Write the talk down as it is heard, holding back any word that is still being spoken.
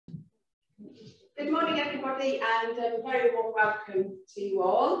Good morning, everybody, and a very warm welcome to you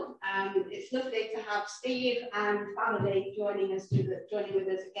all. It's lovely to have Steve and family joining with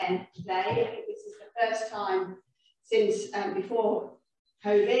us again today. I think this is the first time since before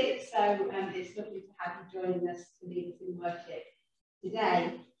COVID, so it's lovely to have you joining us to lead us in worship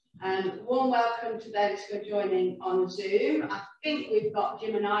today. Warm welcome to those who are joining on Zoom. I think we've got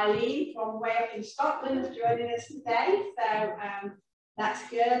Jim and Eileen from way up in Scotland joining us today, so that's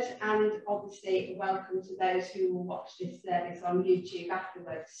good, and obviously welcome to those who will watch this service on YouTube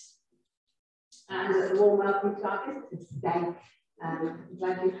afterwards. And a warm welcome to our visitors today. I'm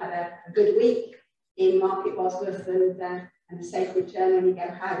glad you've had a good week in Market Bosworth and a safe return when you go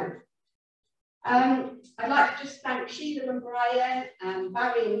home. I'd like to just thank Sheila and Brian,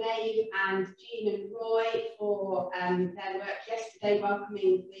 Barry and Maeve, and Jean and Roy for their work yesterday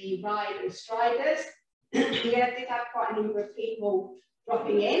welcoming the Ride and Striders. We did have quite a number of people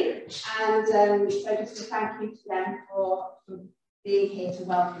dropping in, and so just a thank you to them for being here to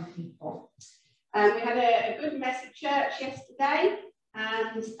welcome people. We had a good messy church yesterday,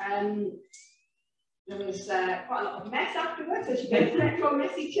 and there was quite a lot of mess afterwards, as you can expect from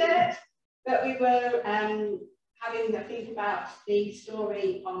messy church, but we were having a think about the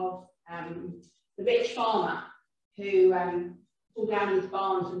story of the rich farmer who pulled down his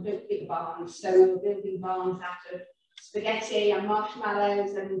barns and built bigger barns. So we were building barns out of spaghetti and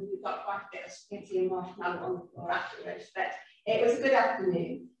marshmallows, and we've got quite a bit of spaghetti and marshmallow on the floor afterwards, but it was a good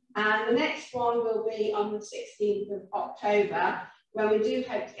afternoon. And the next one will be on the 16th of October, when we do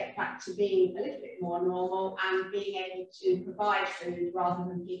hope to get back to being a little bit more normal and being able to provide food rather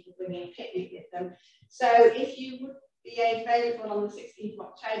than people bringing a picnic with them. So if you would be available on the 16th of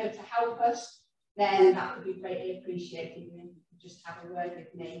October to help us, then that would be greatly appreciated. And you could just have a word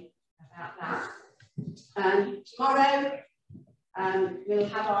with me about that. Tomorrow we'll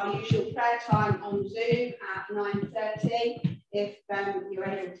have our usual prayer time on Zoom at 9:30 if you're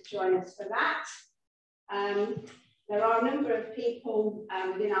able to join us for that. There are a number of people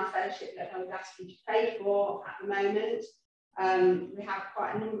within our fellowship that I would ask you to pray for at the moment. We have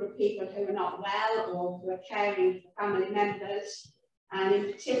quite a number of people who are not well or who are caring for family members, and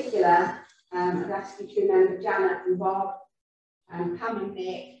in particular I'd ask you to remember Janet and Bob, Pam and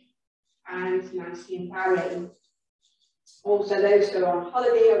Nick, and Nancy and Barry. Also those who are on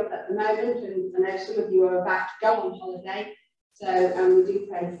holiday at the moment, and I know some of you are about to go on holiday, so we do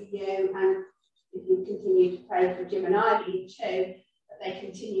pray for you, and if you continue to pray for Jim and Eileen too, that they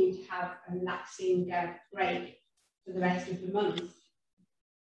continue to have a relaxing break for the rest of the month.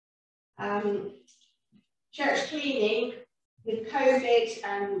 Church cleaning. With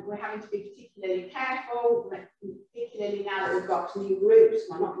COVID, we're having to be particularly careful, particularly now that we've got new groups,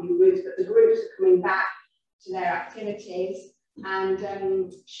 well not new groups, but the groups are coming back to their activities,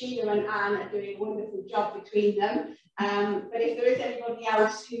 and Sheila and Anne are doing a wonderful job between them, but if there is anybody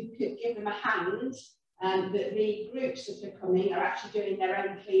else who could give them a hand, that the groups that are coming are actually doing their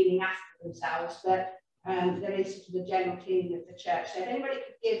own cleaning after themselves, but there is sort of the general cleaning of the church. So if anybody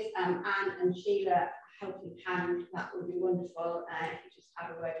could give Anne and Sheila helping hand, that would be wonderful if you just have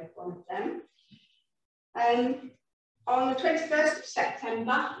a word with one of them. On the 21st of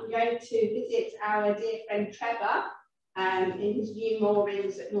September, we're going to visit our dear friend Trevor in his new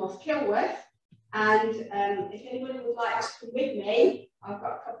moorings at North Kilworth. And if anybody would like to come with me, I've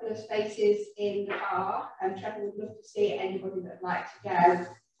got a couple of spaces in the car, and Trevor would love to see anybody that would like to go.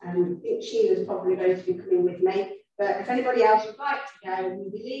 And I think Sheila's probably going to be coming with me. But if anybody else would like to go,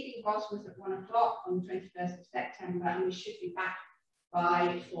 we'll be leaving Bosworth at 1 o'clock on the 21st of September, and we should be back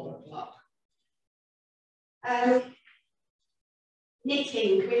by 4 o'clock.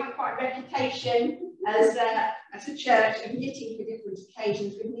 Knitting. We have quite a reputation as a church of knitting for different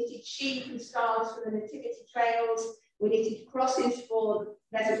occasions. We've knitted sheep and stars for the nativity trails. We knitted crosses for the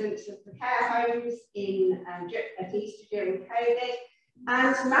residents of the care homes at Easter during COVID.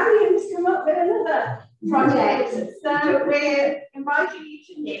 And Marian's come up with another project, so we're inviting you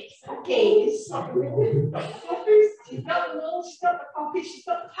to knit poppies. She's got the wool, she's got the poppies, she's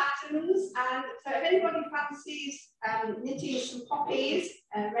got the patterns, and so if anybody fancies knitting some poppies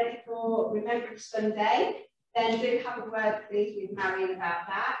ready for Remembrance Sunday, then do have a word please with Marian about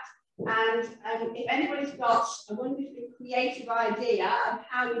that. And if anybody's got a wonderfully creative idea of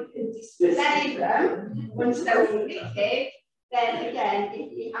how you can display them once they're all knitted, then again,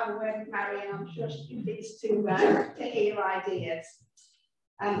 if you have a word with Marian, I'm sure she'd be pleased to hear your ideas.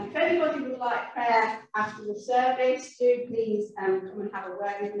 If anybody would like prayer after the service, do please come and have a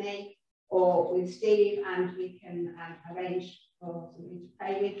word with me or with Steve, and we can arrange for somebody to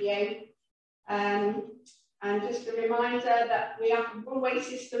pray with you. And just a reminder that we have a one-way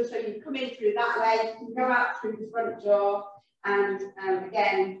system, so you come in through that way, you can go out through the front door, and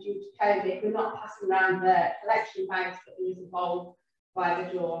again, due to COVID, we're not passing around the collection bags, but there is a bowl by the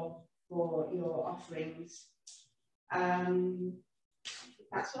door for your offerings.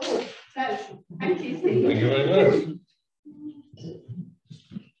 That's all. So, thank you, Steve. Thank you very much.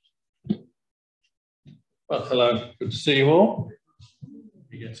 Well, hello. Good to see you all.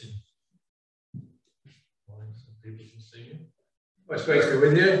 You get in. People can see you. Well, it's great to be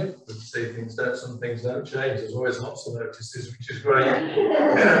with you. Good to see some things don't change. There's always lots of notices, which is great.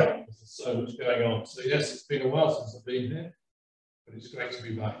 There's so much going on. So yes, it's been a while since I've been here, but it's great to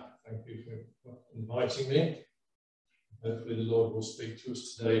be back. Thank you for inviting me. Hopefully the Lord will speak to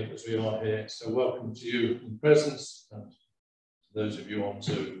us today as we are here. So welcome to you in presence and to those of you on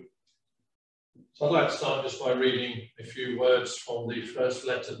Zoom. So I'd like to start just by reading a few words from the first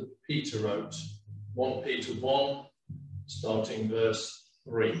letter that Peter wrote. 1 Peter 1, starting verse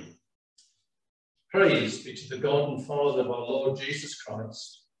 3. Praise be to the God and Father of our Lord Jesus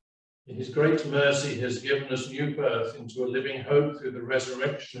Christ. In his great mercy, he has given us new birth into a living hope through the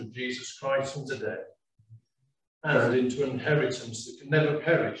resurrection of Jesus Christ from the dead, and into an inheritance that can never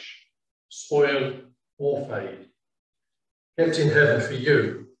perish, spoil or fade, kept in heaven for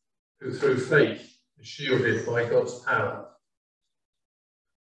you, who through faith are shielded by God's power,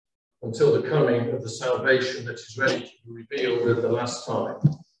 until the coming of the salvation that is ready to be revealed at the last time.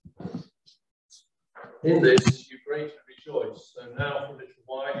 In this you greatly rejoice, though now for a little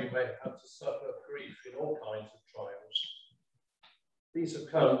while you may have to suffer grief in all kinds of trials. These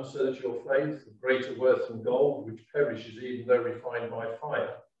have come so that your faith, of greater worth than gold, which perishes even though refined by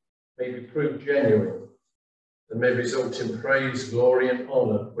fire, may be proved genuine, and may result in praise, glory, and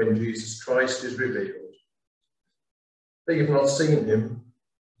honour when Jesus Christ is revealed. Though you've not seen him,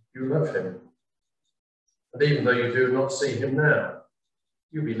 you love him. And even though you do not see him now,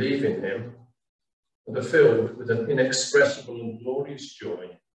 you believe in him and are filled with an inexpressible and glorious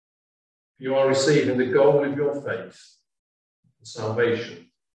joy. You are receiving the goal of your faith, the salvation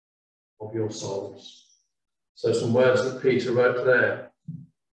of your souls. So some words that Peter wrote there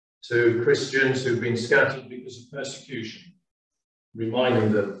to Christians who've been scattered because of persecution,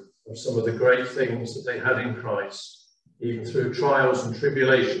 reminding them of some of the great things that they had in Christ, even through trials and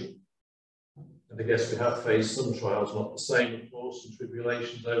tribulation. And I guess we have faced some trials, not the same, of course, and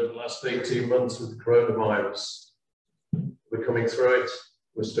tribulations over the last 18 months with the coronavirus. We're coming through it,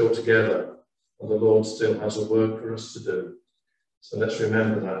 we're still together, and the Lord still has a work for us to do. So let's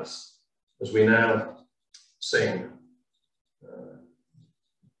remember that as we now sing.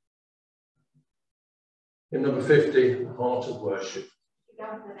 In number 50, the heart of worship. Go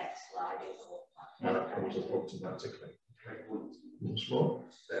on to the next slide. That comes up automatically. Once more.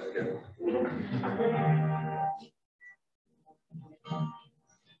 There we go.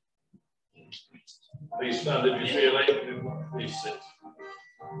 Please stand if you feel able. Please sit.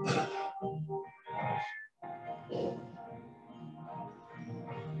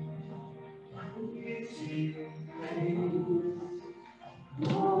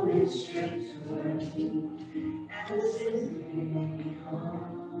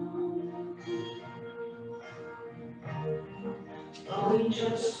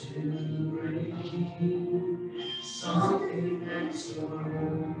 Just to bring something that's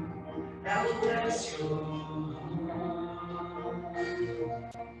your that will bless your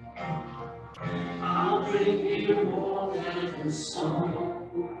heart. I'll bring you more than a song,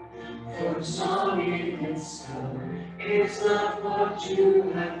 for a song in itself is not what you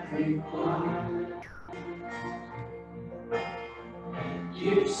have required.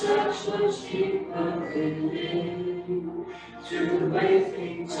 You search much deeper within to the way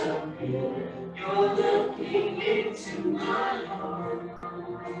things appear. You're looking into my heart.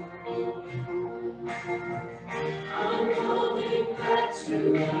 I'm coming back to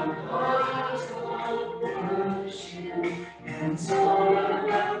the heart of worship. It's all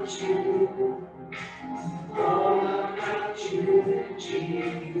about you. All about you,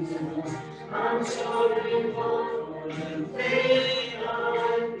 Jesus. I'm sorry for the thing I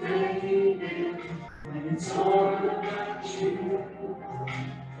made. It's all about you.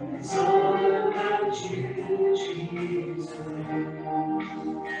 It's all about you, Jesus.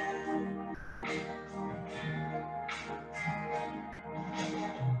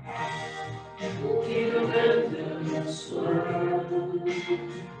 You've entered this world,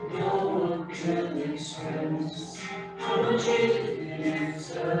 no one can express how much you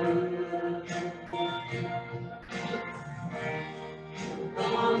deserve.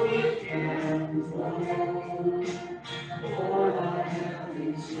 All we can fall, all I have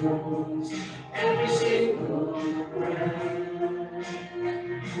is yours. Every single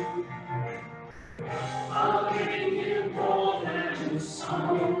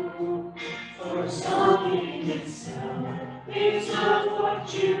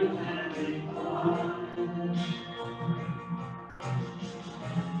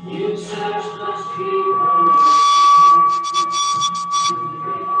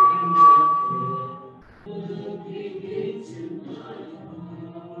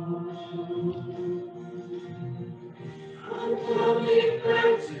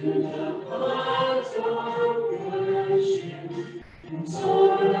back to the heart of worship. It's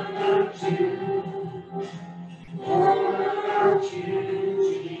all about you. All about you,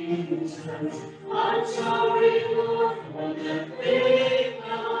 Jesus. I'm sorry, Lord, for the thing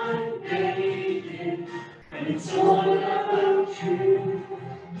I made. And it's all about you.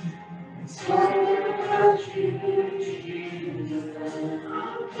 It's all about you, Jesus.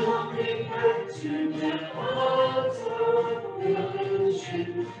 I'm coming back to the heart of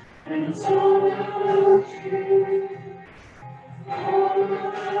worship. And it's all about you. All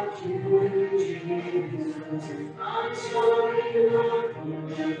about you, Jesus. I'm sorry, Lord, for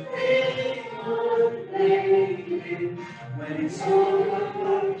the thing I made. When it's all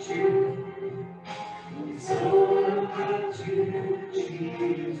about you, it's all about you,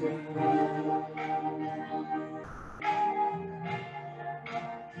 Jesus.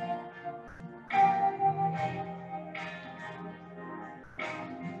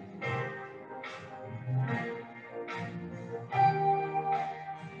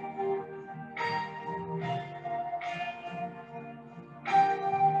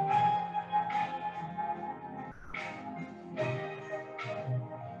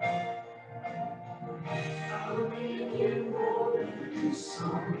 I'll bring you more than a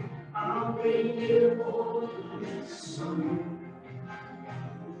song. I'll bring you more than a song.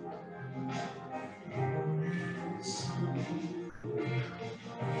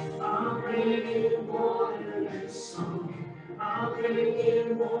 I'll bring you more than a song. I'll bring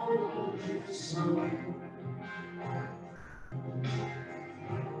you more than a song.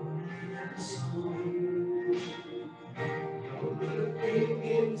 Looking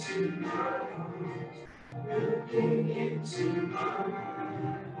into my heart, looking into my heart.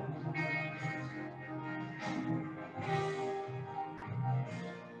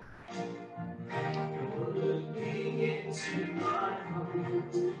 You're looking into my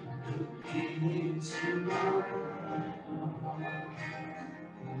heart, looking into my heart.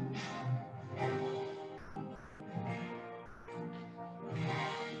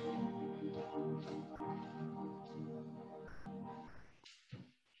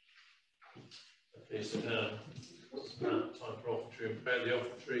 Please sit down. It's now time for offertory and prayer. The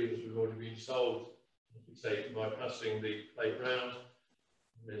offertory, as we've already been told, will be taken by passing the plate round.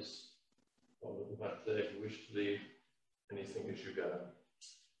 There's one at the back there if you wish to leave anything as you go.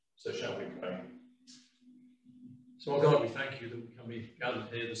 So shall we pray? So, our God, we thank you that we can be gathered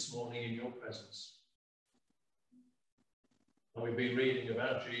here this morning in your presence. And we've been reading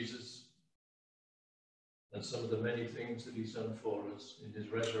about Jesus and some of the many things that he's done for us in his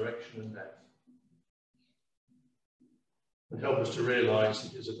resurrection and death. And help us to realise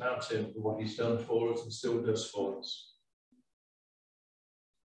it is about him and what he's done for us and still does for us.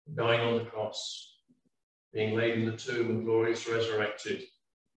 Dying on the cross, being laid in the tomb and gloriously resurrected.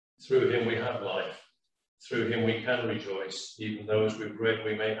 Through him we have life. Through him we can rejoice, even though, as we've read,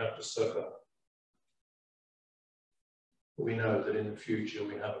 we may have to suffer. But we know that in the future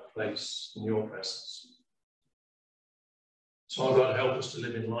we have a place in your presence. So, our God, help us to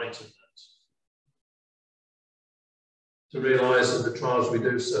live in light of that. To realise that the trials we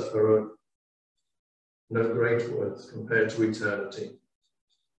do suffer are no great worth compared to eternity.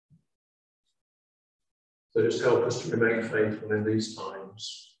 So just help us to remain faithful in these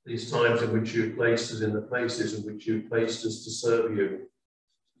times in which you've placed us in the places in which you've placed us to serve you.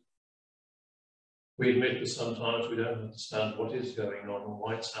 We admit that sometimes we don't understand what is going on and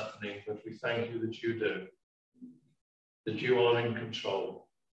why it's happening, but we thank you that you do, that you are in control.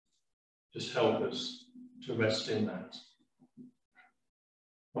 Just help us to rest in that.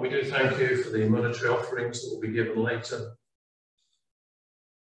 And we do thank you for the monetary offerings that will be given later,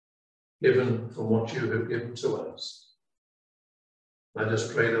 given from what you have given to us. Let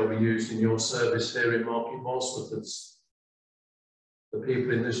us pray they'll be used in your service here in Market Morsworth as the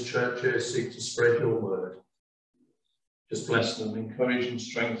people in this church here seek to spread your word. Just bless them, encourage and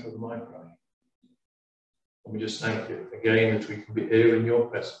strengthen them, I pray. And we just thank you again that we can be here in your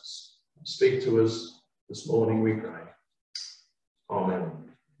presence. Speak to us this morning, we pray. Amen.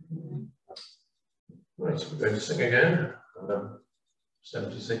 Right, we're going to sing again.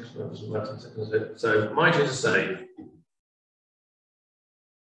 76, no, doesn't matter, is it? So, mighty to save.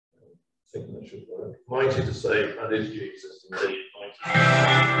 I think that should work. Mighty to save, that is Jesus indeed.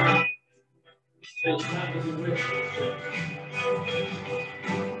 Mighty. It's that as a ritual,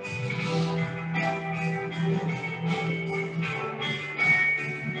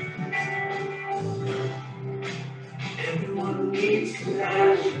 Everyone needs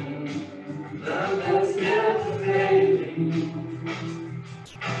compassion. Love that's never fading.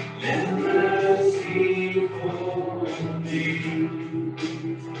 Let mercy for me.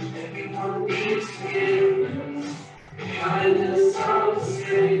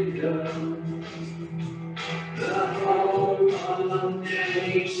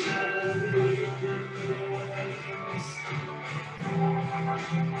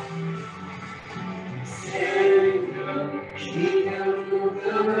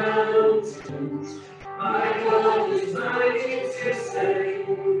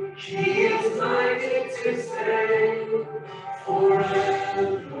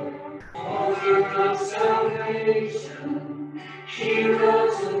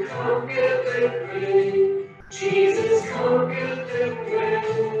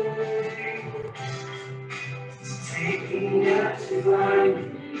 behind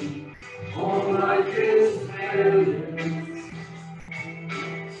me. All life is failure.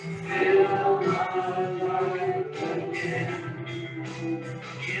 Fill my life again.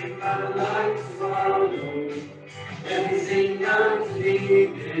 Give my life follow everything I'm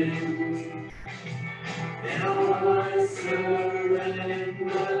needing. Now I surrender.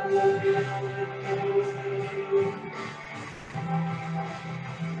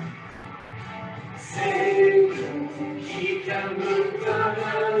 Savior, He can move the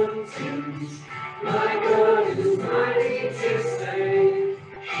mountains. My God is mighty to save.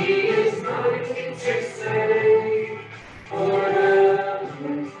 He is mighty to save.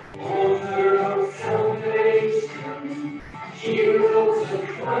 Forever, author of salvation. He rose and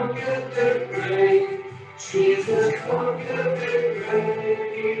conquered the grave. Jesus conquered the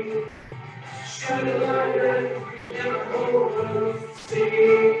grave. Shine a light in the whole world.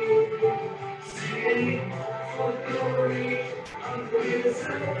 Sing for glory of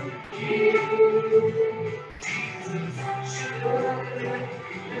risen King. Jesus, shine a light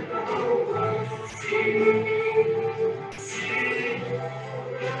in the whole world. Sing for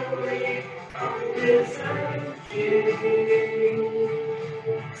glory of risen King.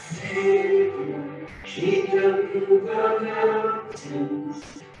 Savior, He can move the mountains.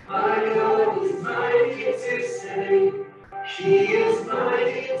 My God is mighty to save. He is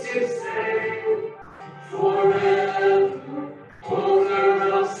mighty to save. Forever, author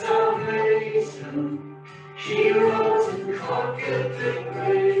of salvation. He rose and conquered the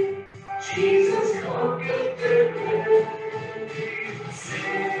grave. Jesus conquered the grave.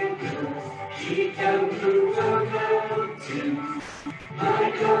 Savior, He can move the mountains. My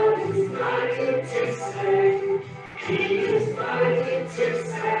God is mighty to save. He is mighty to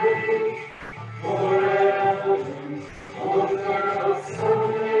save. Forever, author of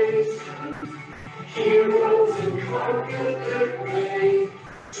salvation. He rose and conquered the grave.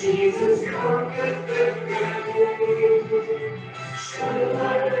 Jesus conquered the grave. Shine a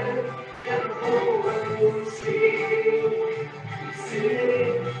light and the whole world will see.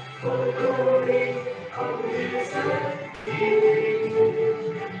 Sing for the glory of risen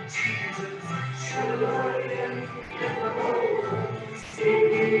King. Jesus, shine a light and the whole world will see.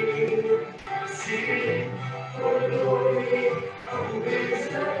 Sing for the glory of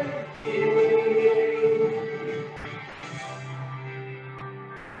risen King.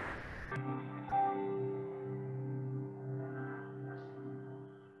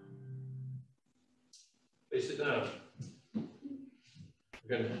 Please sit down.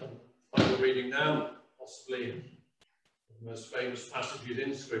 We're going to find the reading now, possibly the most famous passages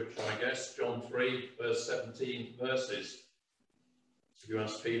in Scripture, I guess, John 3, verse 17 verses. If you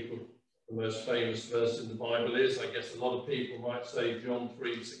ask people the most famous verse in the Bible is, I guess a lot of people might say John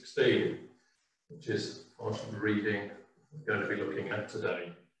 3:16, which is part of the reading we're going to be looking at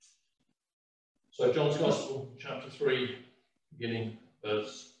today. So John's Gospel, chapter 3, beginning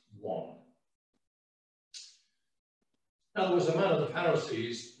verse 1. Now there was a man of the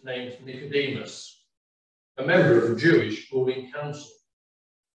Pharisees named Nicodemus, a member of the Jewish ruling council.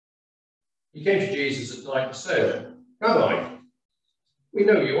 He came to Jesus at night and said, Rabbi, we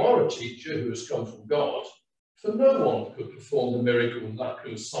know you are a teacher who has come from God, for no one could perform the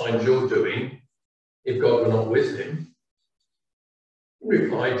miraculous signs you're doing if God were not with him. In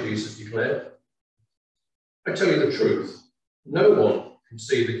reply, Jesus declared, I tell you the truth, no one can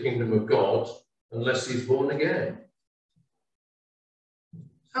see the kingdom of God unless he's born again.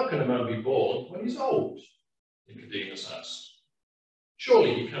 How can a man be born when he's old? Nicodemus asked.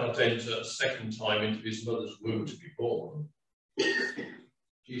 Surely he cannot enter a second time into his mother's womb to be born.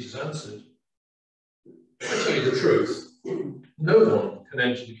 Jesus answered, I tell you the truth, no one can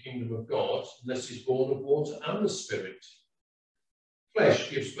enter the kingdom of God unless he's born of water and the Spirit. Flesh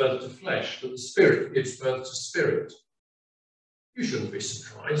gives birth to flesh, but the Spirit gives birth to spirit. You shouldn't be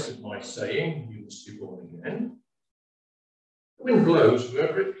surprised at my saying you must be born again. The wind blows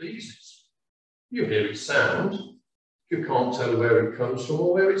wherever it pleases. You hear its sound. You can't tell where it comes from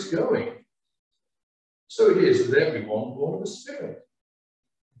or where it's going. So it is with everyone born of the Spirit.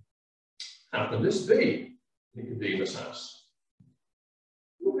 How can this be? Nicodemus asked.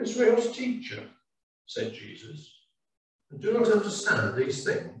 You're Israel's teacher, said Jesus, and do not understand these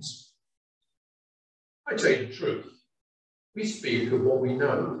things. I tell you the truth. We speak of what we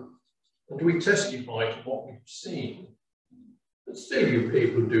know, and we testify to what we've seen. But still you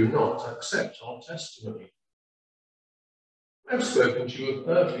people do not accept our testimony. I've spoken to you of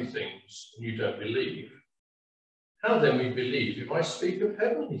earthly things, and you don't believe. How then we believe if I speak of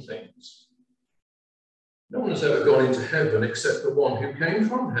heavenly things? No one has ever gone into heaven except the one who came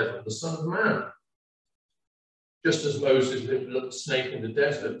from heaven, the Son of Man. Just as Moses lifted up the snake in the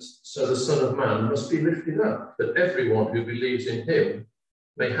desert, so the Son of Man must be lifted up, that everyone who believes in him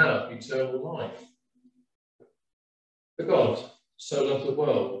may have eternal life. For God so loved the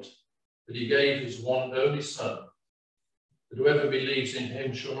world that he gave his one and only Son, that whoever believes in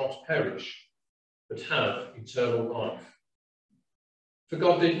him shall not perish, but have eternal life. For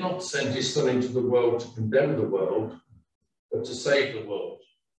God did not send his Son into the world to condemn the world, but to save the world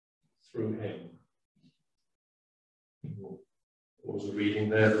through him. There was a reading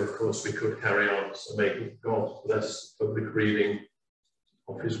there, but of course we could carry on. So may God bless the public reading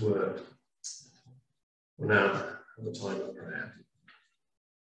of his word. We'll now have a time of prayer.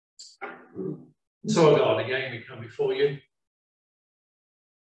 So, God, again we come before you,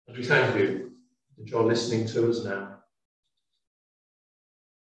 and we thank you that you're listening to us now.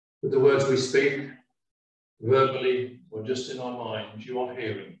 With the words we speak, verbally or just in our minds, you are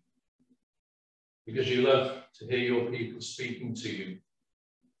hearing, because you love to hear your people speaking to you,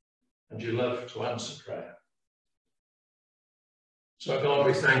 and you love to answer prayer. So, God,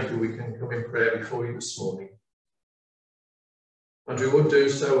 we thank you we can come in prayer before you this morning. And we would do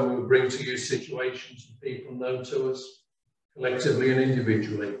so, and we would bring to you situations and people known to us, collectively and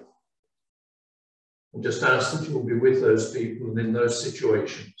individually. And just ask that you will be with those people and in those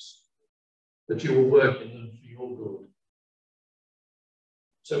situations, that you will work in them for your good.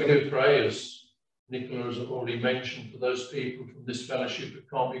 So we do pray, as Nicola has already mentioned, for those people from this fellowship that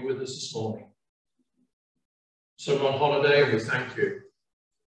can't be with us this morning. Some are on holiday, and we thank you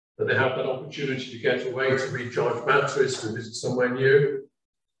that they have that opportunity to get away, to recharge batteries, to visit somewhere new,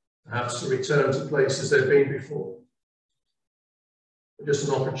 perhaps to return to places they've been before. Just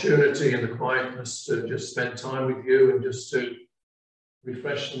an opportunity in the quietness to just spend time with you and just to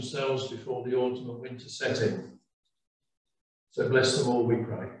refresh themselves before the autumn and winter set in. So bless them all, we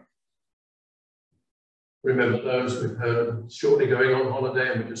pray. Remember those we've heard shortly going on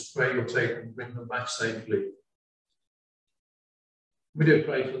holiday, and we just pray you'll take them and bring them back safely. We do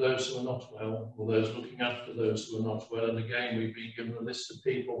pray for those who are not well, or those looking after those who are not well. And again, we've been given a list of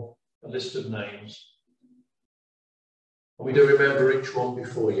people, a list of names. And we do remember each one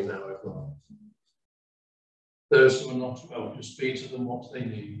before you now, O God. Those who are not well, just be to them what they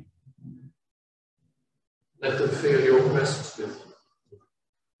need. Let them feel your presence with them.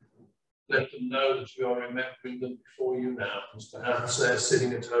 Let them know that you are remembering them before you now, as perhaps they're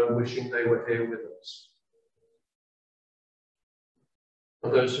sitting at home wishing they were here with us.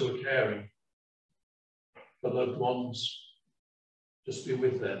 And those who are caring for loved ones, just be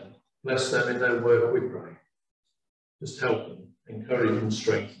with them. Bless them in their work, we pray. Just help them, encourage and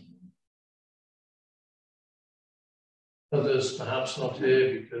strengthen them. Others perhaps not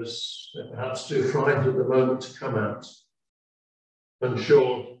here because they're perhaps too frightened at the moment to come out,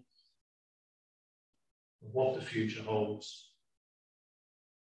 unsure of what the future holds,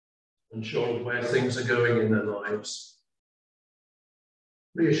 unsure of where things are going in their lives.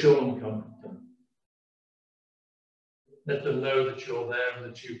 Reassure and comfort them. Let them know that you're there and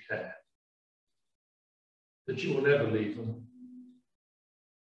that you care, that you will never leave them.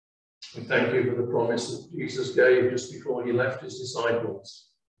 We thank you for the promise that Jesus gave just before he left his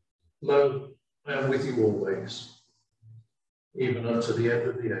disciples. Lo, I am with you always, even unto the end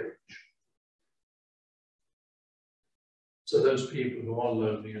of the age. So those people who are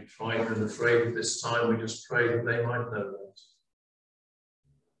lonely and frightened and afraid of this time, we just pray that they might know that.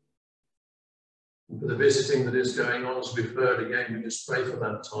 And for the visiting that is going on, as we've heard again, we just pray for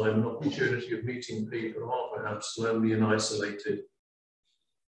that time, an opportunity of meeting people who are perhaps lonely and isolated,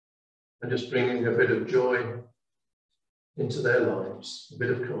 and just bringing a bit of joy into their lives, a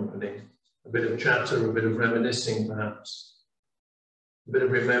bit of company, a bit of chatter, a bit of reminiscing perhaps, a bit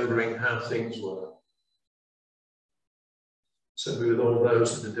of remembering how things were. So with all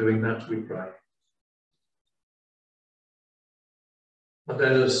those that are doing that, we pray. And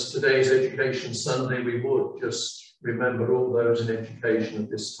then as today's Education Sunday, we would just remember all those in education at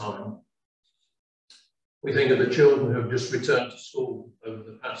this time. We think of the children who have just returned to school over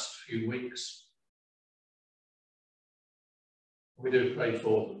the past few weeks. We do pray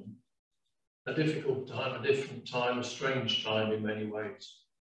for them. A difficult time, a different time, a strange time in many ways.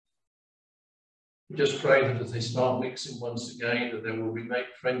 We just pray that as they start mixing once again, that they will remake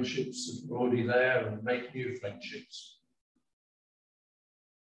friendships that are already there and make new friendships.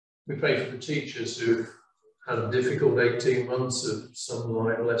 We pray for the teachers who've had a difficult 18 months of some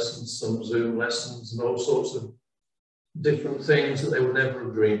live lessons, some Zoom lessons, and all sorts of different things that they would never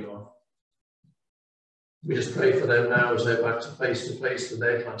have dreamed of. We just pray for them now as they're back to face with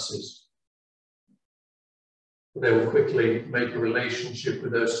their classes. They will quickly make a relationship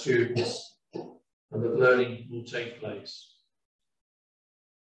with those students and that learning will take place.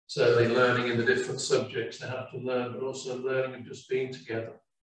 Certainly learning in the different subjects they have to learn, but also learning of just being together,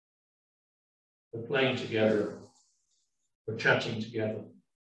 of playing together, of chatting together,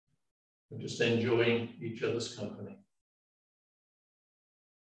 of just enjoying each other's company.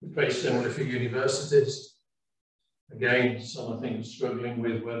 We pray similarly for universities. Again, some I think are struggling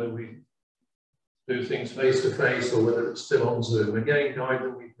with whether we do things face to face or whether it's still on Zoom. Again, guide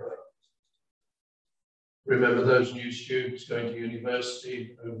them, we pray. Remember those new students going to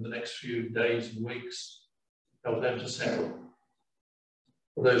university over the next few days and weeks. Help them to settle.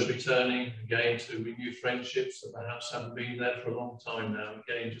 For those returning, again, to renew friendships that perhaps haven't been there for a long time now,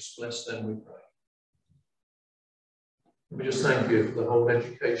 again, just bless them, we pray. We just thank you for the whole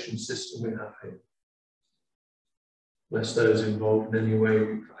education system we have here. Bless those involved in any way, we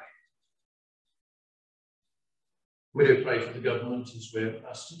pray. We do pray for the government as we're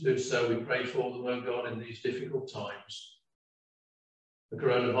asked to do so. We pray for them, oh God, in these difficult times. The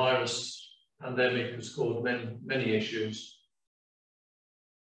coronavirus pandemic has caused many issues.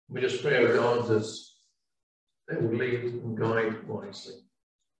 We just pray, oh God, that they will lead and guide wisely.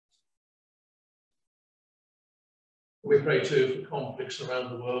 We pray too for conflicts around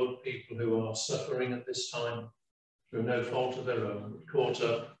the world, people who are suffering at this time through no fault of their own, caught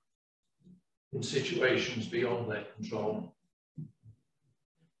up in situations beyond their control.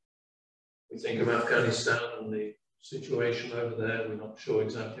 We think of Afghanistan and the situation over there. We're not sure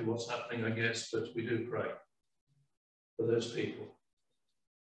exactly what's happening, I guess, but we do pray for those people.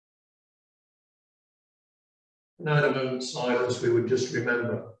 Now, in a moment's silence, we would just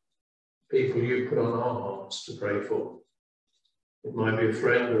remember people you put on our hearts to pray for. It might be a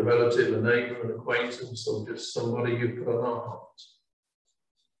friend, a relative, a neighbour, an acquaintance, or just somebody you put on our hearts.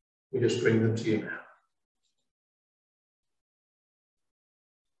 We just bring them to you now.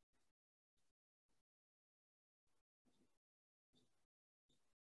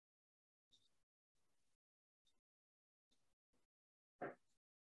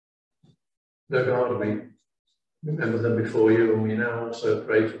 No, God, we remember them before you, and we now also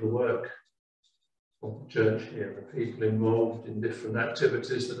pray for the work of the church here, the people involved in different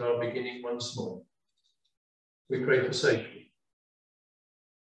activities that are beginning once more. We pray for safety.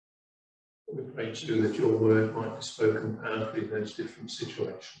 We pray too that your word might be spoken powerfully in those different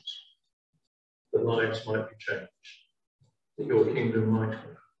situations, that lives might be changed, that your kingdom might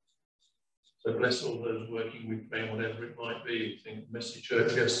grow. So bless all those working, we pray, whatever it might be. We think of Messy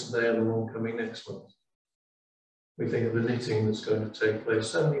Church yesterday and the one coming next month. We think of the knitting that's going to take place,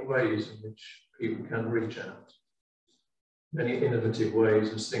 so many ways in which people can reach out. Many innovative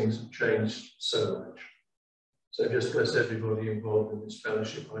ways as things have changed so much. So just bless everybody involved in this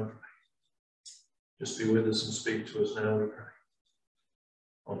fellowship, I pray. Just be with us and speak to us now, we pray.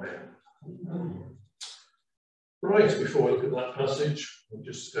 Amen. Right, before we look at that passage, we're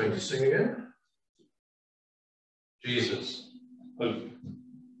just going to sing again. Jesus, hope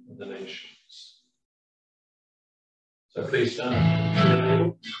of the nations. So please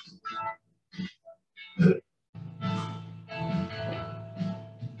stand.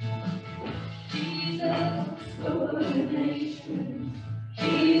 Jesus, hope of the nations.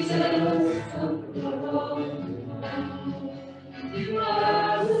 Jesus, hope of the world. You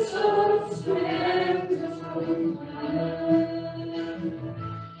are the source of endless hope.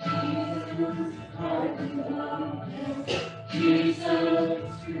 Jesus, heart and darkness. Jesus,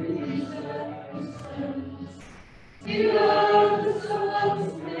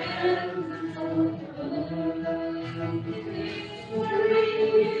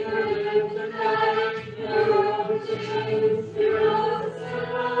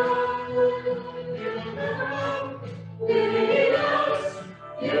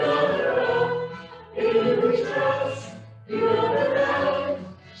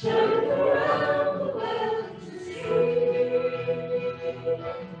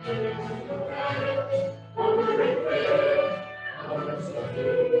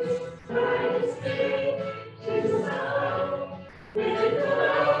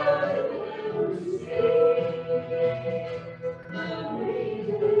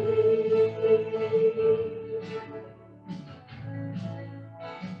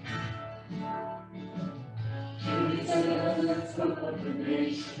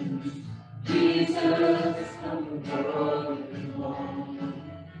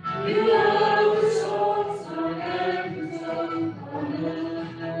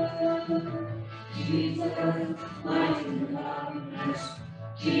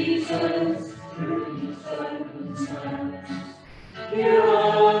 through circumstance. You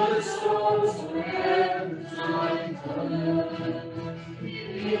are the source of endless hope.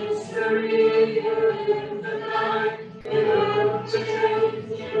 History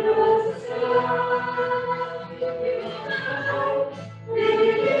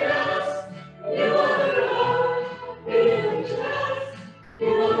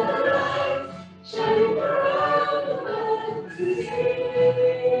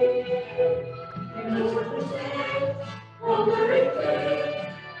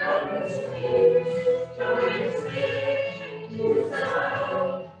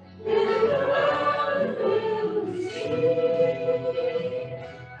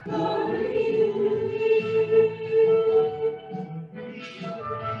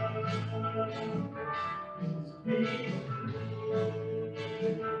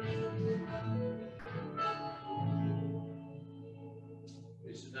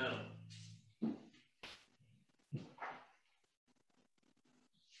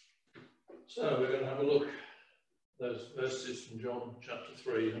So we're going to have a look at those verses from John chapter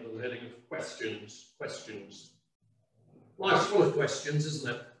 3 under the heading of questions. Questions. Life's full of questions,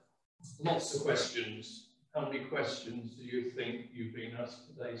 isn't it? Lots of questions. How many questions do you think you've been asked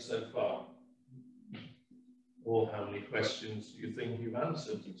today so far? Or how many questions do you think you've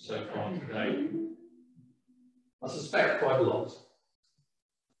answered so far today? I suspect quite a lot.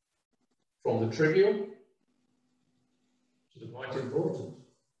 From the trivial to the quite important.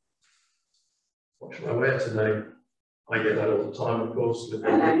 What shall I wear today? I get that all the time, of course, with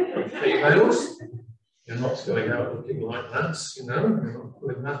females. You're not going out looking like that, you know, you're not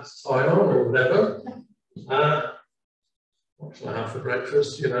putting that tie on or whatever. What shall I have for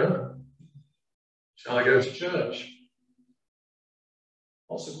breakfast, you know? Shall I go to church?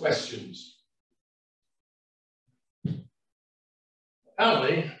 Lots of questions.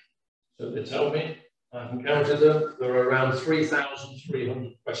 Apparently, so they tell me, I've encountered them, there are around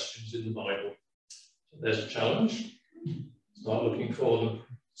 3,300 questions in the Bible. So there's a challenge. Start looking for them.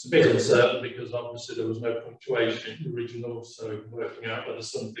 It's a bit uncertain because obviously there was no punctuation in the original, so working out whether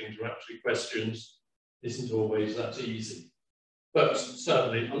some things are actually questions isn't always that easy. But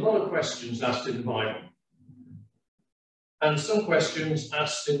certainly a lot of questions asked in the Bible. And some questions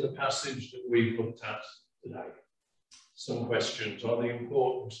asked in the passage that we've looked at today. Some questions, are they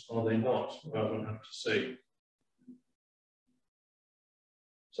important? Are they not? Well, we'll have to see.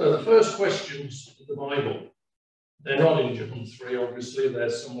 So the first questions in the Bible, they're not in John 3, obviously,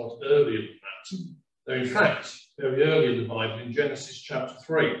 they're somewhat earlier than that. They're in fact very early in the Bible, in Genesis chapter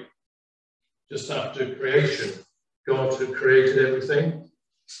 3, just after creation. God had created everything.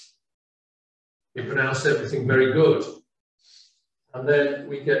 He pronounced everything very good. And then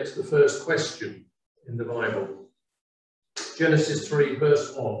we get to the first question in the Bible. Genesis 3,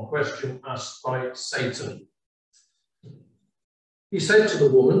 verse 1, question asked by Satan. He said to the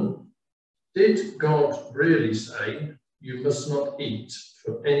woman, did God really say you must not eat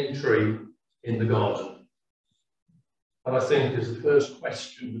from any tree in the garden? And I think is the first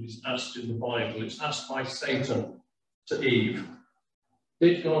question that is asked in the Bible. It's asked by Satan to Eve.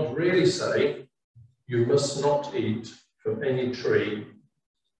 Did God really say you must not eat from any tree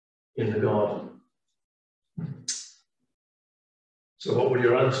in the garden? So what would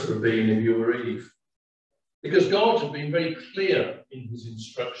your answer have been if you were Eve? Because God had been very clear in his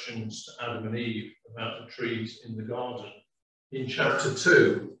instructions to Adam and Eve about the trees in the garden. In chapter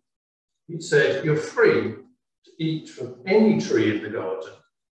 2, he said, you're free to eat from any tree in the garden,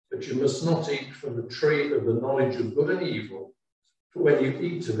 but you must not eat from the tree of the knowledge of good and evil, for when you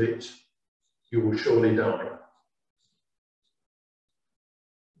eat of it, you will surely die.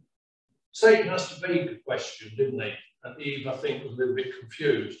 Satan asked a vague question, didn't he? And Eve, I think, was a little bit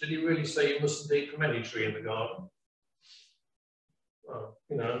confused. Did he really say you mustn't eat from any tree in the garden? Well,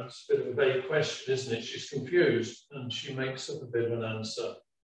 you know, it's a bit of a vague question, isn't it? She's confused and she makes up a bit of an answer.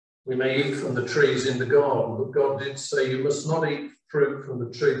 We may eat from the trees in the garden, but God did say you must not eat fruit from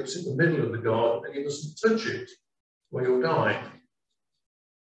the tree that's in the middle of the garden and you mustn't touch it or you'll die.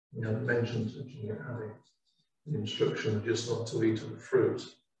 We haven't mentioned touching it, have we? The instruction was just not to eat of the fruit.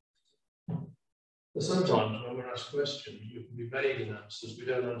 But sometimes when we're asked questions, we can be vague in answers. We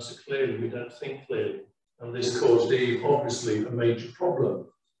don't answer clearly, we don't think clearly. And this caused Eve, obviously, a major problem.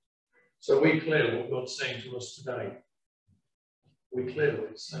 So we clear what God's saying to us today. We clear what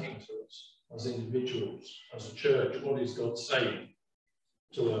He's saying to us as individuals, as a church. What is God saying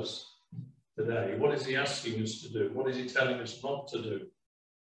to us today? What is He asking us to do? What is He telling us not to do?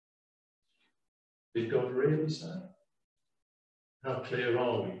 Did God really say? How clear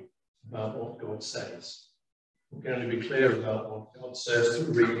are we about what God says? We can only be clear about what God says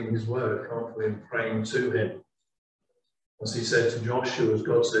through reading His word, can't we, and praying to Him. As He said to Joshua, as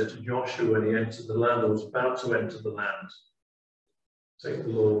God said to Joshua when he entered the land, or was about to enter the land, Take the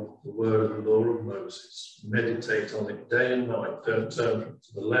law, the word of the law of Moses, meditate on it day and night, don't turn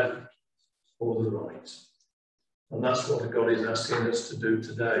to the left or the right. And that's what God is asking us to do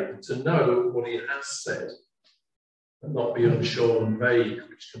today, to know what he has said and not be unsure and vague,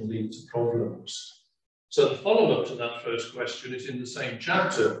 which can lead to problems. So the follow-up to that first question is in the same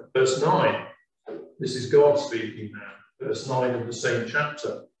chapter, verse 9. This is God speaking now, verse 9 of the same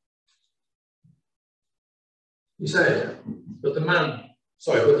chapter. He said, but the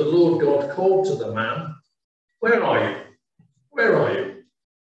Lord God called to the man, where are you? Where are you?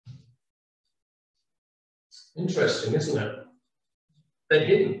 Interesting, isn't it? They're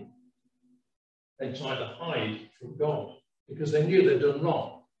hidden. They tried to hide from God because they knew they'd done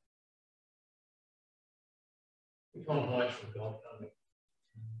wrong. We can't hide from God, can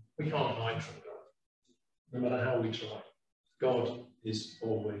we? We can't hide from God, no matter how we try. God is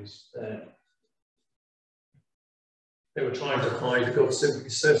always there. They were trying to hide. God simply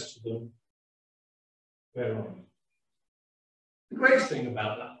says to them, where are you? The great thing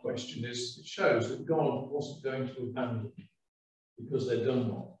about that question is it shows that God wasn't going to abandon them because they'd done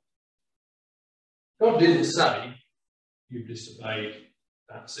wrong. God didn't say, you disobeyed,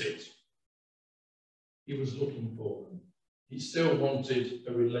 that's it. He was looking for them. He still wanted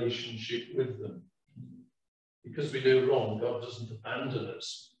a relationship with them. Because we do wrong, God doesn't abandon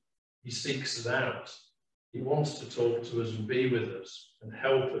us. He seeks us out. He wants to talk to us and be with us and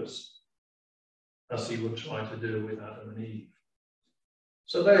help us, as he would try to do with Adam and Eve.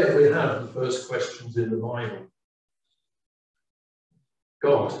 So there we have the first questions in the Bible.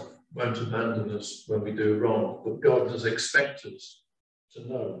 God won't abandon us when we do wrong, but God does expect us to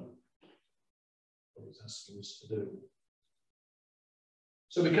know what he's asking us to do.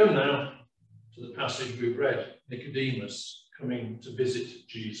 So we come now to the passage we've read, Nicodemus coming to visit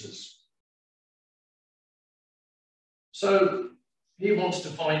Jesus. So he wants to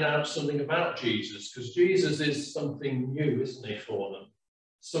find out something about Jesus, because Jesus is something new, isn't he, for them?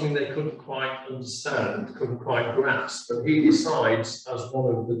 Something they couldn't quite understand, couldn't quite grasp. And he decides, as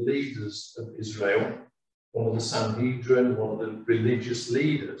one of the leaders of Israel, one of the Sanhedrin, one of the religious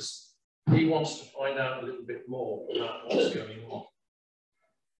leaders, he wants to find out a little bit more about what's going on.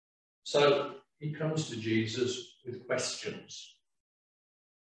 So he comes to Jesus with questions.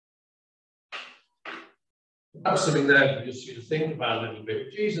 I have something there for you to think about a little bit.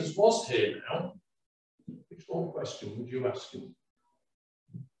 If Jesus was here now, which one question would you ask him?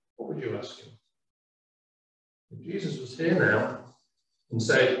 What would you ask him? If Jesus was here now and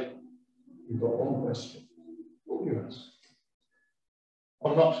said, you've got one question, what would you ask?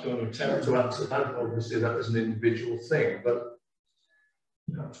 I'm not going to attempt to answer that. Obviously, that is an individual thing, but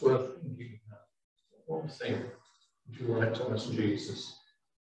perhaps worth thinking about. One thing would you like to ask Jesus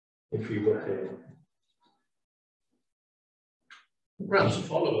if you were here? Perhaps a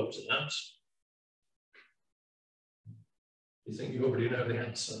follow-up to that. You think you already know the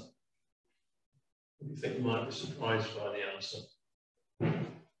answer? You think you might be surprised by the answer?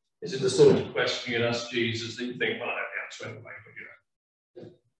 Is it the sort of question you'd ask Jesus that you think, well, I know the answer anyway, but you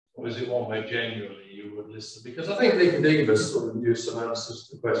know? Or is it one where genuinely you would listen? Because I think Nicodemus sort of knew some answers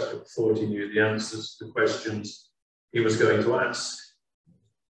to the question, thought he knew the answers to the questions he was going to ask.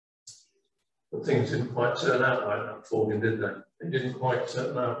 But things didn't quite turn out like that for him, did they? They didn't quite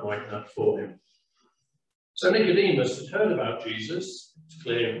turn out like that for him. So Nicodemus had heard about Jesus. It's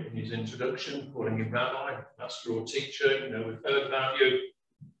clear in his introduction, calling him rabbi, master or teacher. You know, we've heard about you.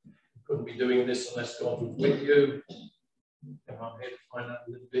 You couldn't be doing this unless God was with you. And I'm here to find out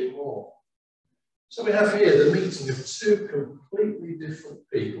a little bit more. So we have here the meeting of two completely different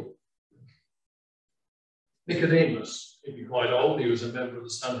people. Nicodemus, he'd be quite old. He was a member of the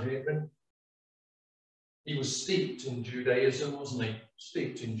Sanhedrin. He was steeped in Judaism, wasn't he?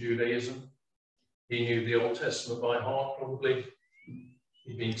 Steeped in Judaism. He knew the Old Testament by heart, probably.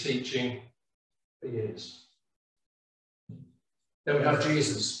 He'd been teaching for years. Then we have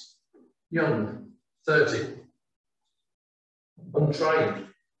Jesus, young, 30, untrained,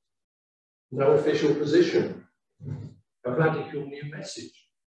 no official position, a radical new message.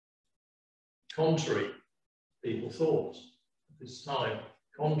 Contrary, people thought at this time,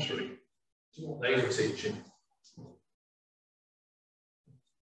 contrary to what they were teaching.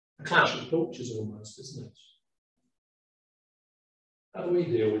 A clash of cultures almost, isn't it? How do we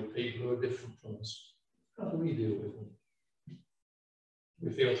deal with people who are different from us? How do we deal with them? Do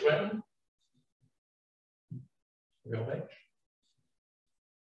we feel threatened? Do we on edge?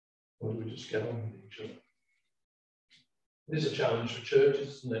 Or do we just get on with each other? It is a challenge for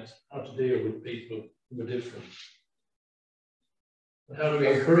churches, isn't it? How to deal with people who are different. And how do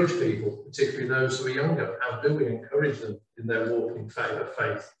we encourage people, particularly those who are younger? How do we encourage them in their walk in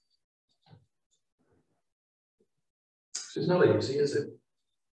faith? It's not easy, is it?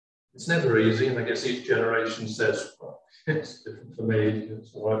 It's never easy, and I guess each generation says, well, it's different for me,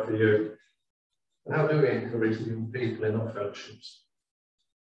 it's all right for you. But how do we encourage young people in our fellowships?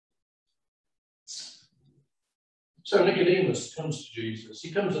 So Nicodemus comes to Jesus.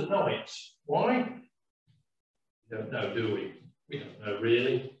 He comes at night. Why? We don't know, do we? We don't know,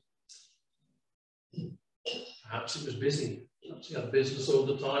 really. Perhaps it was busy. Perhaps he had business all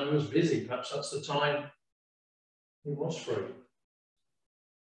the time. He was busy. Perhaps that's the time he was free.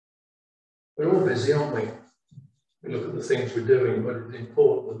 We're all busy, aren't we? We look at the things we're doing, but it's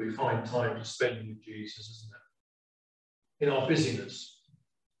important that we find time to spend with Jesus, isn't it? In our busyness,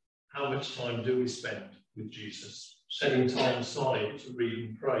 how much time do we spend with Jesus? Setting time aside to read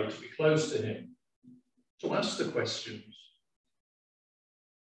and pray, to be close to him, to ask the questions,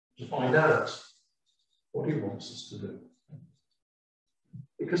 to find out what he wants us to do.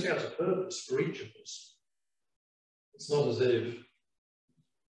 Because he has a purpose for each of us. It's not as if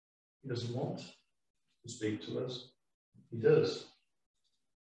he doesn't want to speak to us. He does.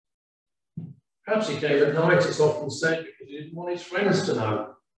 Perhaps he came at night, it's often said, because he didn't want his friends to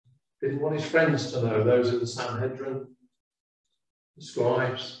know. He didn't want his friends to know, those of the Sanhedrin, the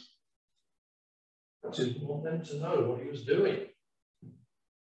scribes. Perhaps he didn't want them to know what he was doing.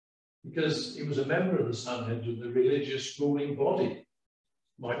 Because he was a member of the Sanhedrin, the religious ruling body.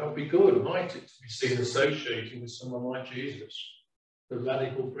 Might not be good, might it, to be seen associating with someone like Jesus, the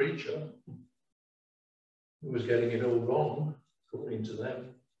radical preacher, who was getting it all wrong, according to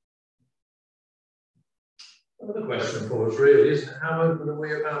them. Another question for us really is, how open are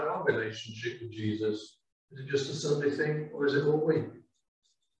we about our relationship with Jesus? Is it just a Sunday thing, or is it all week?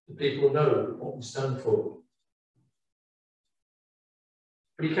 Do people know what we stand for?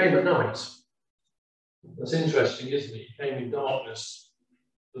 But he came at night. That's interesting, isn't it? He came in darkness,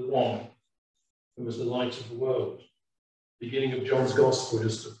 the one who was the light of the world. Beginning of John's Gospel,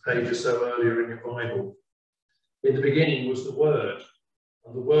 just a page or so earlier in your Bible. In the beginning was the Word,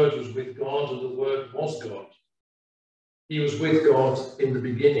 and the Word was with God, and the Word was God. He was with God in the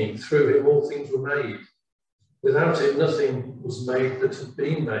beginning. Through him all things were made. Without him nothing was made that had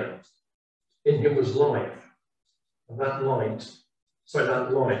been made. In him was life, and that life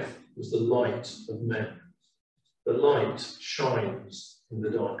was the light of men. The light shines in the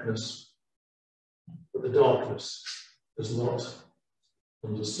darkness, but the darkness has not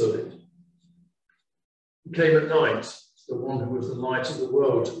understood it. He came at night, the one who was the light of the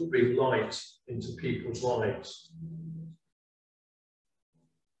world, to bring light into people's lives.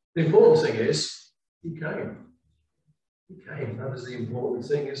 The important thing is, he came. He came. That is the important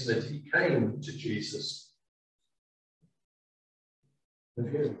thing, isn't it? He came to Jesus.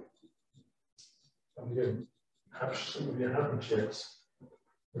 Have you? Have you? Perhaps some of you haven't yet.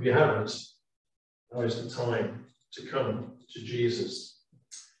 If you haven't, now is the time to come to Jesus.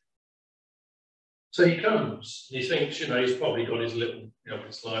 So he comes, and he thinks, he's probably got his little,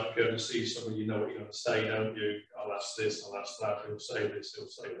 it's like going to see somebody, you know what you're going to say, don't you? I'll ask this, I'll ask that, he'll say this, he'll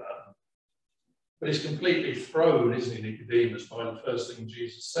say that. But he's completely thrown, isn't he, Nicodemus, by the first thing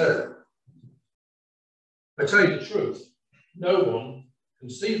Jesus said. I tell you the truth, no one can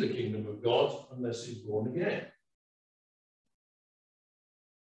see the kingdom of God unless he's born again.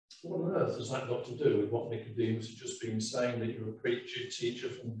 What on earth has that got to do with what Nicodemus has just been saying, that you're a preacher, teacher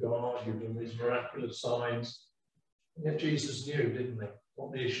from God, you've done these miraculous signs? And yet Jesus knew, didn't he,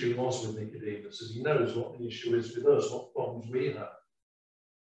 what the issue was with Nicodemus, as he knows what the issue is with us, what problems we have.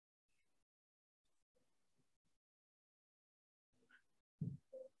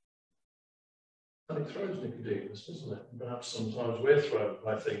 And it throws Nicodemus, doesn't it? Perhaps sometimes we're thrown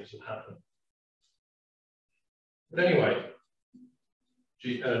by things that happen. But anyway,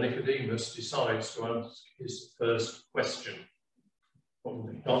 Nicodemus decides to ask his first question,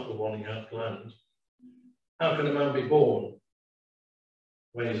 probably not the one he had planned. How can a man be born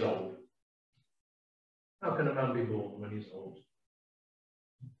when he's old? How can a man be born when he's old?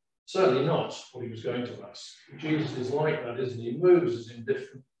 Certainly not what he was going to ask. Jesus is like that, isn't he? He moves us in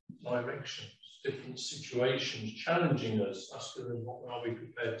different directions, different situations, challenging us, asking us what are we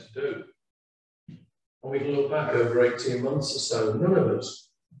prepared to do. And we can look back over 18 months or so, none of us,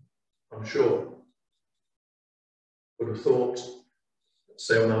 I'm sure, would have thought,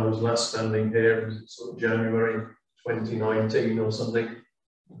 say when I was last standing here, it was sort of January 2019 or something,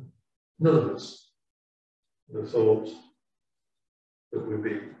 none of us would have thought that we'd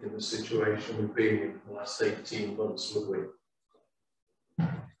be in the situation we've been in the last 18 months, would we?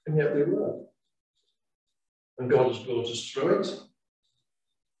 And yet we were. And God has brought us through it.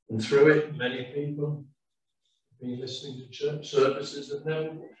 And through it, many people have been listening to church services that never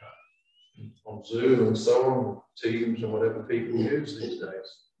would have, on Zoom and so on, Teams and whatever people use these days.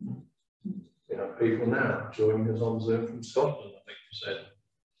 We have people now joining us on Zoom from Scotland, I think you said.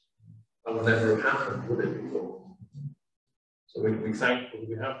 That would never have happened, would it, before? So we can be thankful that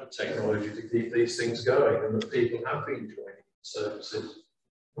we have the technology to keep these things going and that people have been joining services.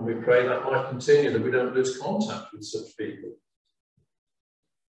 And we pray that might continue, that we don't lose contact with such people.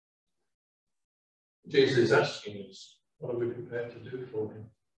 Jesus is asking us, what are we prepared to do for him?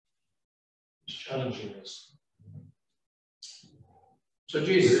 He's challenging us. So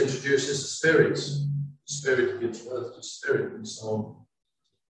Jesus introduces the spirits. Spirit gives birth to spirit and so on.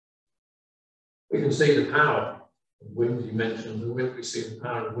 We can see the power of wind. He mentioned the wind. We see the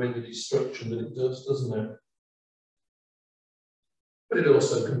power of wind and destruction that it does, doesn't it? But it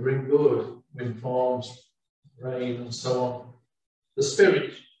also can bring good. Wind farms, rain and so on. The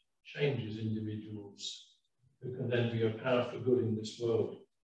spirit changes individuals who can then be a power for good in this world.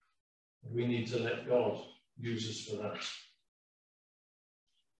 And we need to let God use us for that.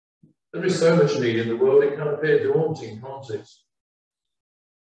 There is so much need in the world, it can appear daunting, can't it?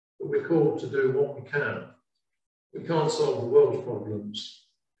 But we're called to do what we can. We can't solve the world's problems,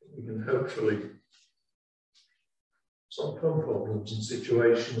 but we can hopefully solve some problems and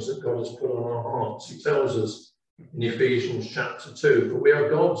situations that God has put on our hearts. He tells us in Ephesians chapter 2, but we are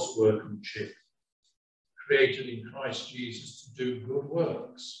God's workmanship, created in Christ Jesus to do good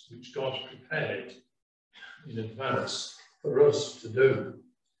works, which God prepared in advance for us to do.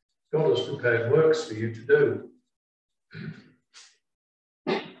 God has prepared works for you to do.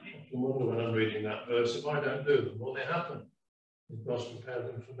 I wonder when I'm reading that verse, if I don't do them, will they happen? If God's prepared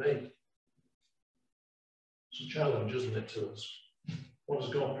them for me. It's a challenge, isn't it, to us? What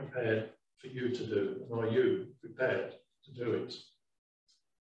has God prepared for you to do? And are you prepared to do it?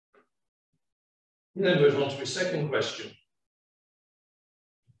 He then moves on to his second question.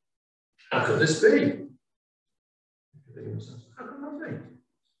 How can this be? How can that be?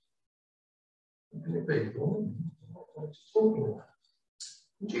 How can it be? What is he talking about?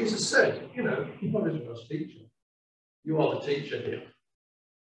 And Jesus said, you know, you're not Israel's teacher. You are the teacher here.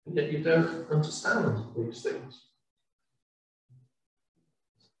 And yet you don't understand these things.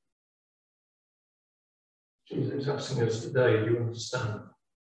 Jesus is asking us today, do you understand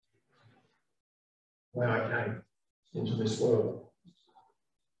why I came into this world?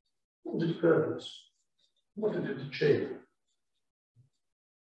 What was its purpose? What did it achieve?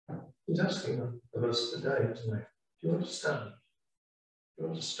 He's asking of us today, isn't he? Do you understand? Do you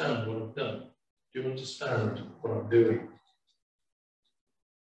understand what I've done? Do you understand what I'm doing?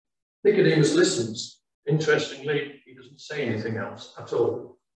 Nicodemus listens. Interestingly, he doesn't say anything else at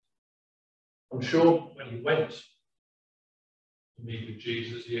all. I'm sure when he went to meet with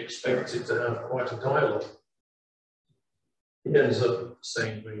Jesus, he expected to have quite a dialogue. He ends up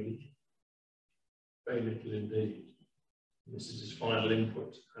saying very little indeed. This is his final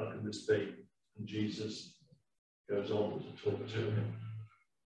input. How can this be? And Jesus goes on to talk to him.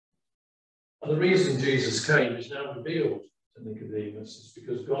 And the reason Jesus came is now revealed to Nicodemus. Is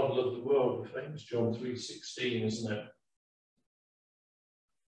because God loved the world, the famous John 3:16, isn't it?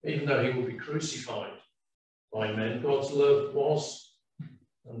 Even though he will be crucified by men, God's love was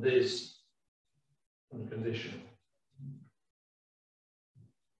and is unconditional.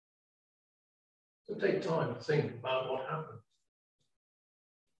 So take time to think about what happened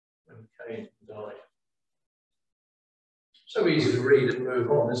when Cain died. So easy to read and move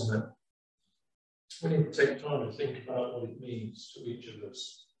on, isn't it? We need to take time to think about what it means to each of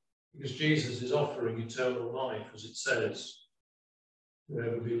us. Because Jesus is offering eternal life, as it says.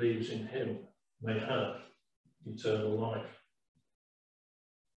 Whoever believes in him may have eternal life.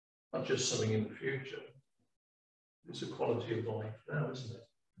 Not just something in the future. It's a quality of life now, isn't it?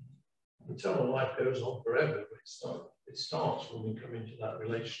 Eternal life goes on forever, but it starts when we come into that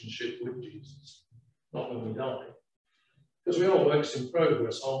relationship with Jesus, not when we die. Because we're all works in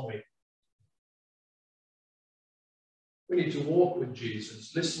progress, aren't we? We need to walk with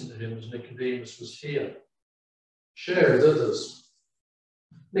Jesus, listen to him as Nicodemus was here, share with others.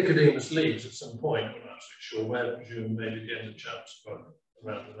 Nicodemus leaves at some point, I'm not actually sure where, I presume maybe the end of chapter,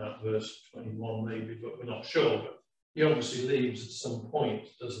 around about verse 21 maybe, but we're not sure. But he obviously leaves at some point,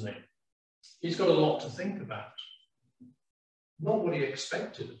 doesn't he? He's got a lot to think about. Not what he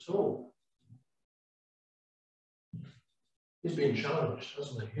expected at all. He's been challenged,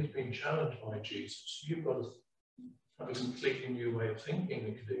 hasn't he? He's been challenged by Jesus. You've got to have a completely new way of thinking,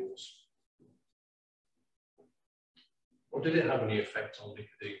 Nicodemus. Or did it have any effect on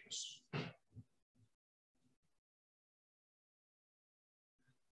Nicodemus?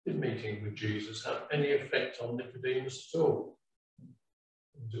 Did meeting with Jesus have any effect on Nicodemus at all?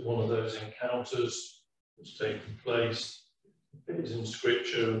 Was it one of those encounters that's taken place, it's in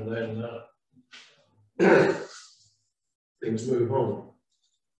Scripture, and then things move on?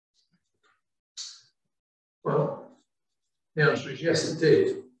 Well, the answer is yes, it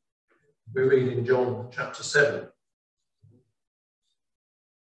did. We read in John chapter 7.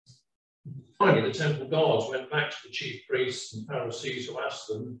 Finally, the temple guards went back to the chief priests and Pharisees, who asked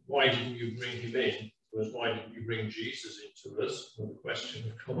them, "Why didn't you bring him in?" Was, "Why didn't you bring Jesus into us?" Another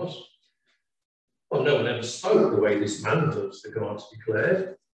question, of course. "Well, no one ever spoke the way this man does," the guards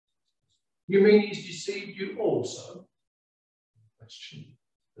declared. "You mean he's deceived you also?" Question.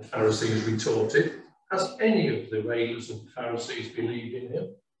 The Pharisees retorted, "Has any of the rabbis and Pharisees believed in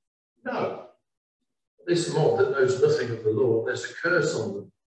him?" "No. This mob that knows nothing of the law, there's a curse on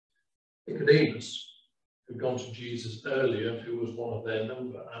them." Nicodemus, who'd gone to Jesus earlier, who was one of their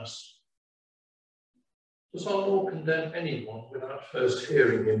number, asked, "Does our law condemn anyone without first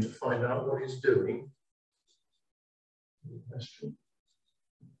hearing him to find out what he's doing?" Question.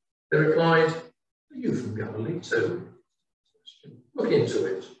 They replied, "Are you from Galilee too?" Question. "Look into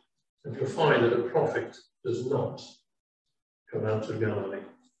it, and you'll find that a prophet does not come out of Galilee."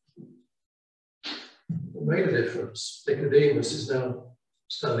 It made a difference. Nicodemus is now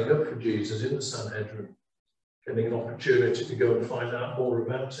standing up for Jesus in the Sanhedrin, getting an opportunity to go and find out more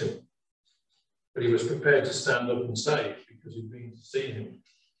about him. But he was prepared to stand up and say it because he'd been to see him.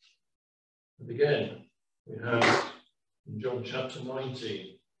 And again, we have in John chapter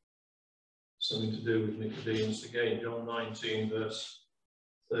 19, something to do with Nicodemus again, John 19, verse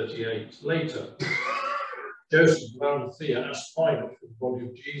 38. Later, Joseph of Arimathea asked Pilate for the body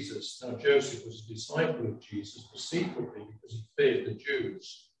of Jesus. Now Joseph was a disciple of Jesus, but secretly because he feared the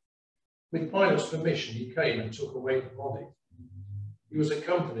Jews. With Pilate's permission, he came and took away the body. He was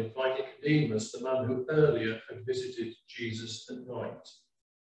accompanied by Nicodemus, the man who earlier had visited Jesus at night.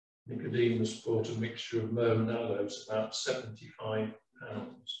 Nicodemus bought a mixture of myrrh and aloes, about 75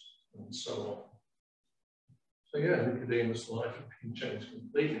 pounds, and so on. So yeah, Nicodemus' life had been changed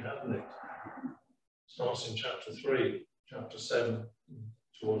completely, hadn't it? Starts in chapter 3, chapter 7,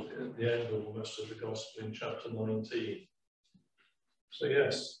 towards the end almost of the gospel in chapter 19. So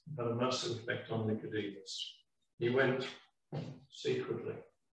yes, it had a massive effect on Nicodemus. He went secretly.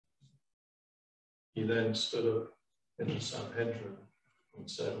 He then stood up in the Sanhedrin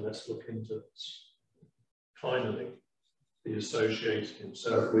and said, "Let's look into this." Finally, he associated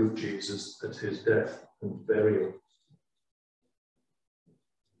himself with Jesus at his death and burial.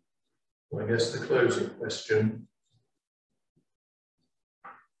 Well, I guess the closing question,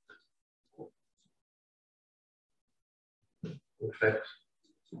 what effect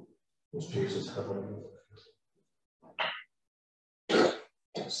does Jesus have on you?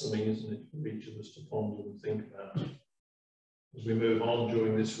 It's something, isn't it, for each of us to ponder and think about. As we move on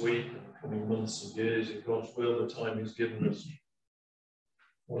during this week and the coming months and years, in God's will, the time He's given us,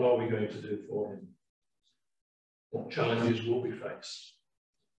 what are we going to do for Him? What challenges will we face?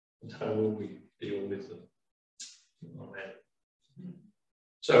 And how will we deal with them? Amen.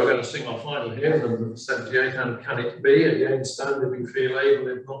 So we're going to sing our final hymn, number 78, "And Can It Be?" Again, stand if you feel able,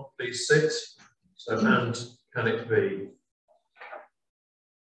 if not, please sit. So, "And Can It Be?"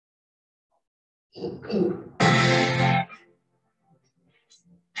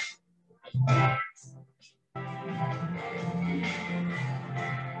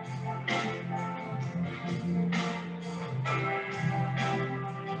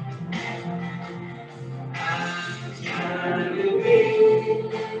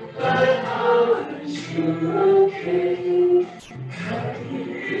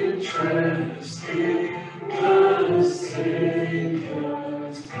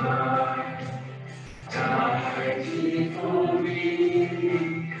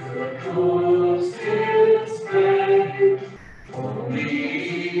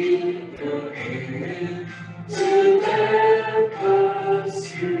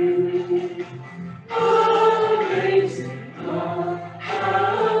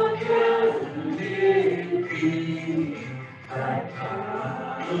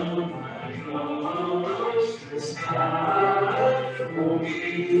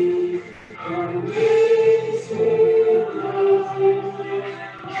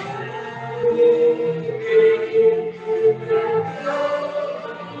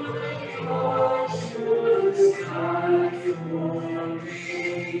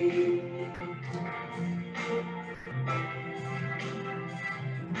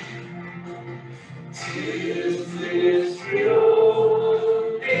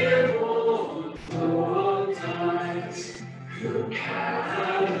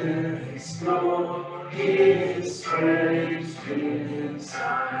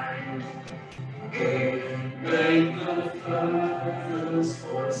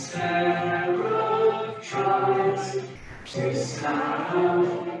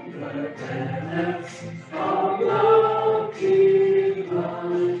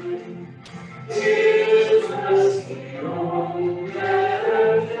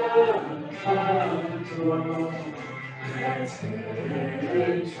 throne. Let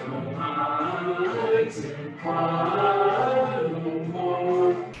angel lights inquire no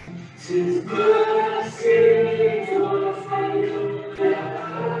more. 'Tis mercy to freedom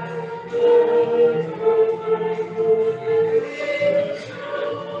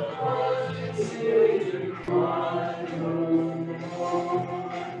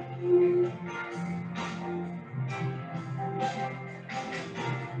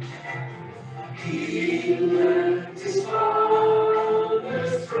He left his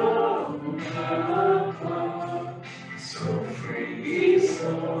father's throne above, so free,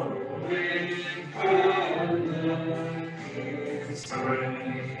 so independent his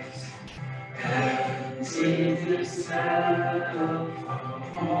grace, and in himself a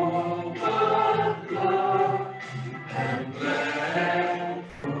home of love, and bled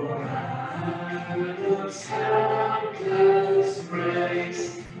for Adam's helpless race.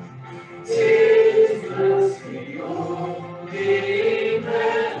 'Tis mercy only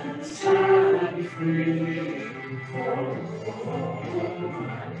that set free, for all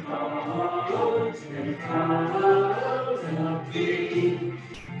my heart without of thee.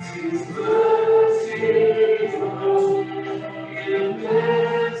 'Tis mercy only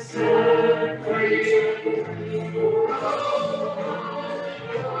that set free, for all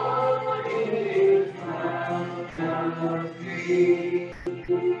my heart without of thee.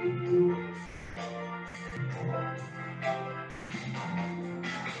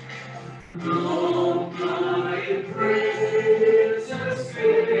 Long my prison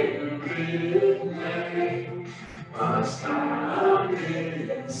spirit lay, was bound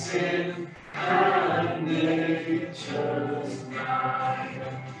in sin and nature's night.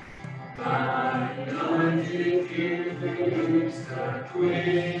 Thine anointed gives the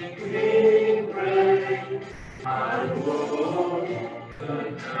quickening rain. I walk the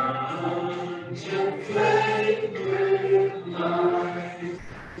dungeon flame with light.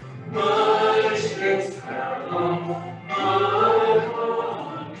 My strength fell off, my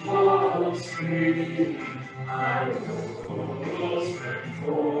heart was free. I rose and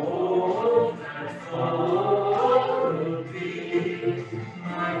forth and followed thee.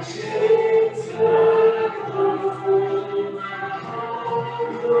 My chains were gone, my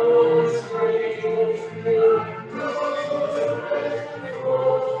heart was free. I rose and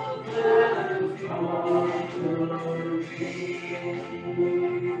forth and followed thee.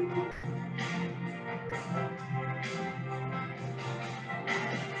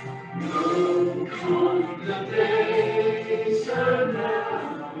 No condemnation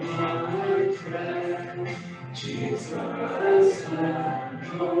now I tread, Jesus and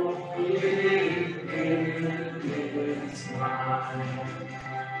holy is mine.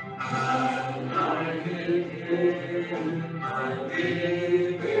 Alive in Him, my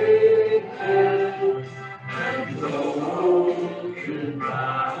living head, and broken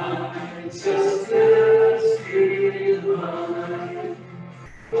righteousness divine.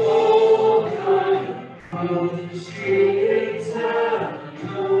 All thine streets have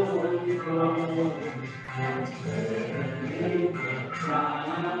no throne, and bearing the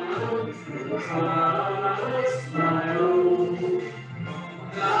crown through Christ my own.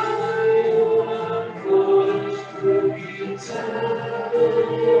 Thy one cross through eternal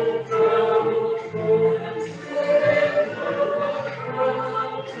crown, and bear the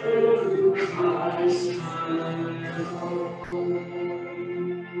crown through Christ my own.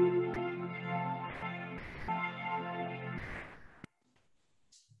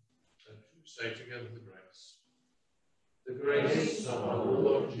 Say together the grace. The grace of our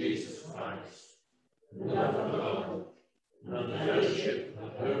Lord Jesus Christ, the love of God, and the fellowship of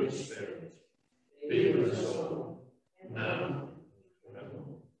the Holy Spirit be with us all, now